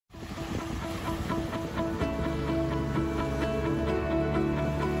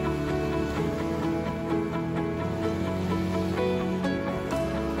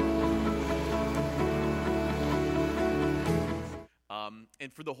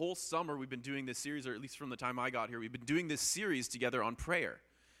And for the whole summer, we've been doing this series, or at least from the time I got here, we've been doing this series together on prayer.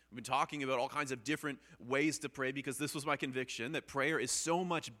 We've been talking about all kinds of different ways to pray because this was my conviction that prayer is so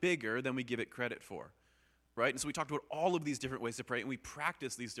much bigger than we give it credit for, right? And so we talked about all of these different ways to pray, and we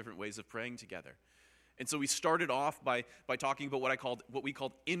practiced these different ways of praying together. And so we started off by talking about what we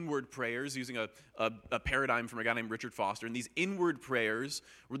called inward prayers, using a paradigm from a guy named Richard Foster. And these inward prayers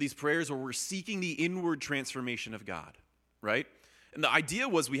were these prayers where we're seeking the inward transformation of God, right? And the idea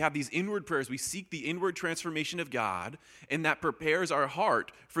was we have these inward prayers, we seek the inward transformation of God, and that prepares our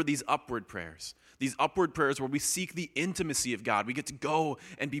heart for these upward prayers. These upward prayers where we seek the intimacy of God. We get to go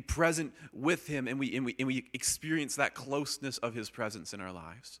and be present with Him, and we experience that closeness of His presence in our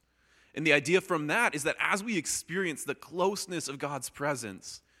lives. And the idea from that is that as we experience the closeness of God's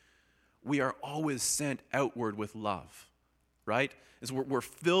presence, we are always sent outward with love, right? As we're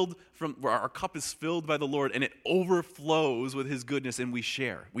filled where our cup is filled by the Lord, and it overflows with His goodness, and we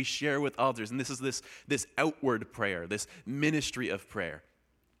share with others. And this is this outward prayer, this ministry of prayer.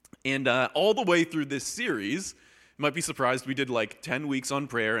 And all the way through this series, you might be surprised, we did like 10 weeks on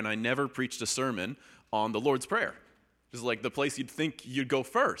prayer, and I never preached a sermon on the Lord's Prayer. Just like the place you'd think you'd go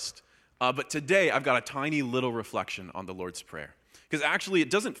first. But today, I've got a tiny little reflection on the Lord's Prayer. Because actually,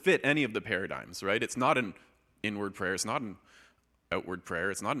 it doesn't fit any of the paradigms, right? It's not an inward prayer. It's not an outward prayer.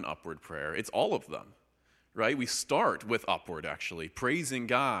 It's not an upward prayer. It's all of them, right? We start with upward, actually, praising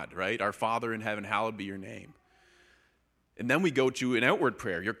God, right? Our Father in heaven, hallowed be your name. And then we go to an outward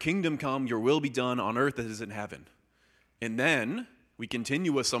prayer. Your kingdom come, your will be done on earth as it is in heaven. And then we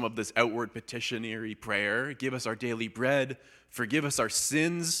continue with some of this outward petitionary prayer. Give us our daily bread. Forgive us our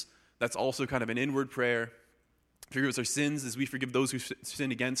sins. That's also kind of an inward prayer. Forgive us our sins as we forgive those who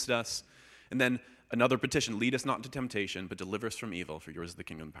sin against us. And then another petition, lead us not into temptation, but deliver us from evil, for yours is the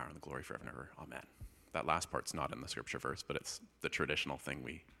kingdom, the power, and the glory forever and ever. Amen. That last part's not in the scripture verse, but it's the traditional thing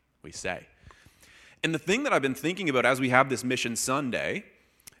we say. And the thing that I've been thinking about as we have this Mission Sunday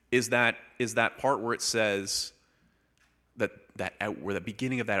is that part where it says that outward, the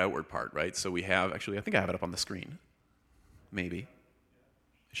beginning of that outward part, right? So we have, actually, I think I have it up on the screen. Maybe.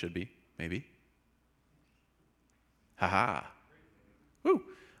 It should be. Maybe. Ha-ha. Woo.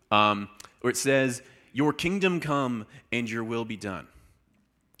 Where it says, your kingdom come and your will be done.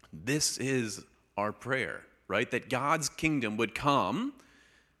 This is our prayer, right? That God's kingdom would come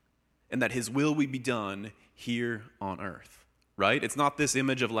and that His will would be done here on earth, right? It's not this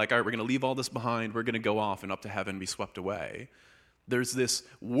image of like, all right, we're going to leave all this behind. We're going to go off and up to heaven and be swept away. There's this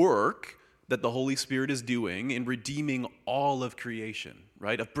work that the Holy Spirit is doing in redeeming all of creation,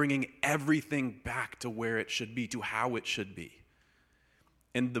 right? Of bringing everything back to where it should be, to how it should be.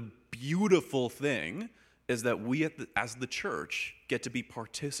 And the beautiful thing is that we as the church get to be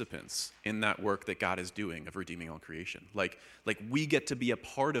participants in that work that God is doing of redeeming all creation. Like we get to be a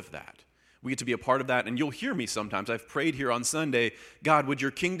part of that. We get to be a part of that, and you'll hear me sometimes. I've prayed here on Sunday, God, would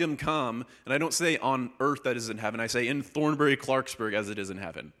your kingdom come? And I don't say on earth that is in heaven. I say in Thornbury, Clarksburg as it is in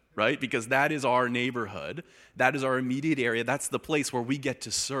heaven, right? Because that is our neighborhood. That is our immediate area. That's the place where we get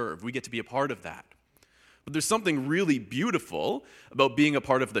to serve. We get to be a part of that. But there's something really beautiful about being a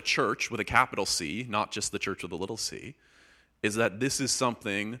part of the church with a capital C, not just the church with a little c, is that this is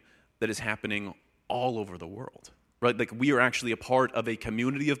something that is happening all over the world, right? Like we are actually a part of a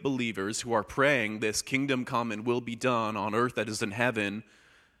community of believers who are praying this kingdom come and will be done on earth that is in heaven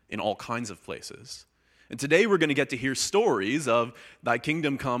in all kinds of places. And today we're going to get to hear stories of thy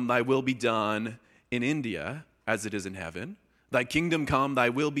kingdom come, thy will be done in India as it is in heaven. Thy kingdom come, thy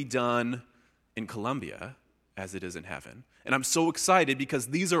will be done in Colombia as it is in heaven. And I'm so excited because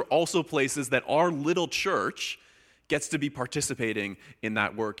these are also places that our little church gets to be participating in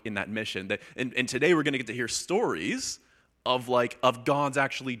that work, in that mission. And today we're going to get to hear stories of God's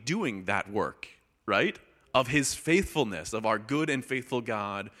actually doing that work, right? Of His faithfulness, of our good and faithful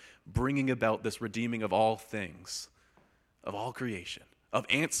God bringing about this redeeming of all things, of all creation, of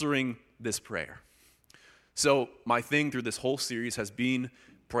answering this prayer. So my thing through this whole series has been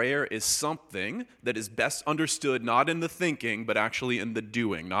prayer is something that is best understood not in the thinking, but actually in the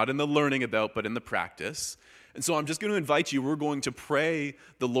doing, not in the learning about, but in the practice. And so I'm just going to invite you, we're going to pray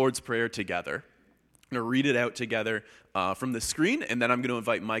the Lord's Prayer together. I'm going to read it out together from the screen, and then I'm going to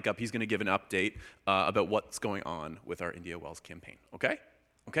invite Mike up. He's going to give an update about what's going on with our India Wells campaign, okay?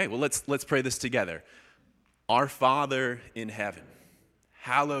 Okay, well, let's pray this together. Our Father in heaven,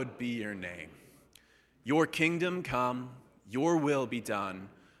 hallowed be your name. Your kingdom come, your will be done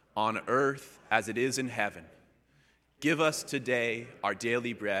on earth as it is in heaven. Give us today our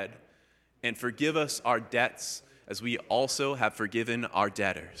daily bread, and forgive us our debts as we also have forgiven our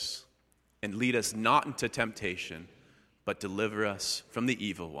debtors. And lead us not into temptation, but deliver us from the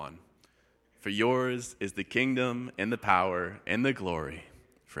evil one. For yours is the kingdom and the power and the glory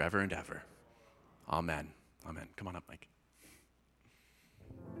forever and ever. Amen. Amen. Come on up, Mike.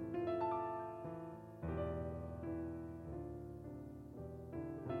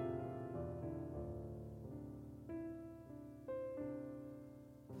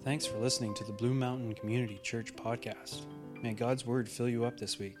 Thanks for listening to the Blue Mountain Community Church podcast. May God's word fill you up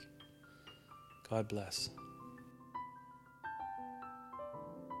this week. God bless.